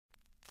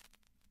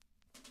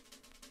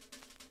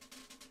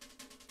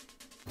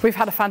We've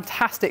had a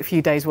fantastic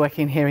few days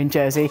working here in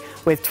Jersey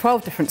with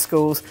 12 different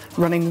schools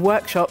running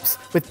workshops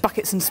with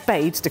buckets and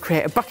spades to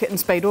create a bucket and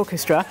spade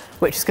orchestra,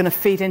 which is going to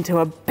feed into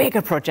a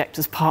bigger project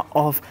as part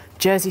of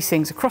Jersey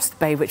Sings Across the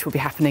Bay, which will be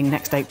happening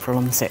next April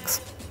on the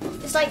 6th.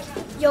 It's like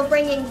you're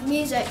bringing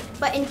music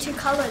but in two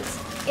colours.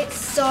 It's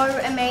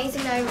so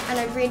amazing and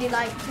I really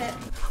liked it.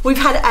 We've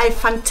had a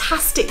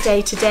fantastic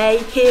day today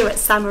here at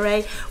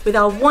Samares with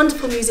our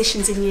wonderful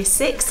musicians in Year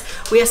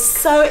 6. We are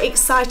so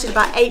excited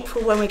about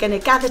April when we're going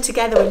to gather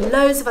together with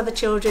loads of other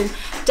children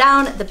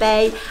down at the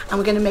bay and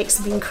we're going to make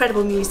some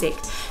incredible music.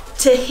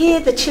 To hear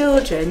the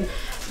children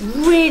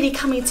really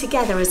coming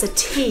together as a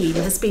team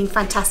has been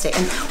fantastic,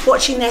 and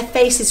watching their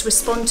faces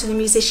respond to the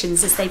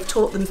musicians as they've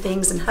taught them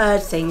things and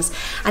heard things,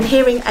 and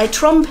hearing a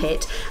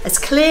trumpet as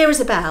clear as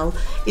a bell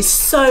is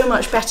so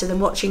much better than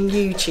watching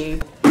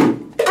YouTube.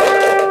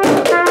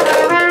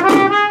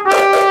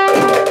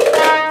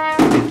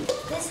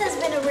 This has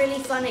been a really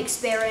fun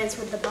experience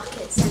with the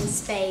buckets and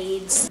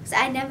spades.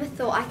 I never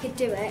thought I could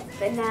do it,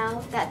 but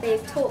now that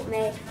they've taught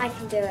me, I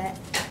can do it.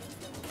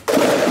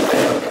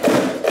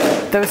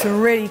 There were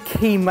some really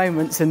key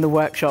moments in the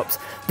workshops.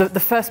 The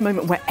first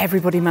moment where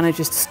everybody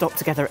manages to stop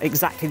together at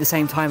exactly the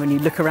same time and you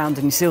look around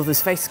and you see all those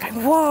faces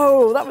going,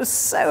 whoa, that was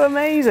so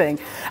amazing.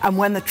 And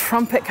when the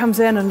trumpet comes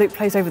in and Luke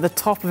plays over the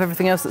top of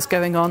everything else that's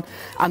going on,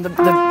 and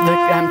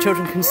the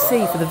children can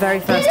see for the very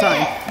first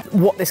time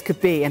what this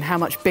could be and how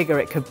much bigger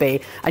it could be.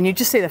 And you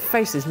just see their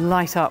faces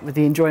light up with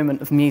the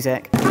enjoyment of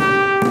music.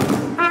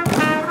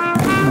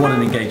 What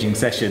an engaging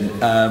session.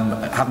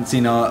 Haven't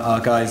seen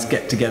our guys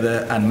get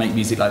together and make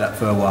music like that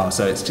for a while,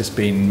 so it's just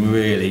been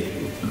really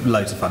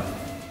loads of fun.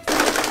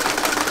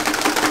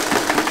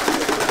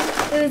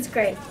 It was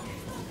great.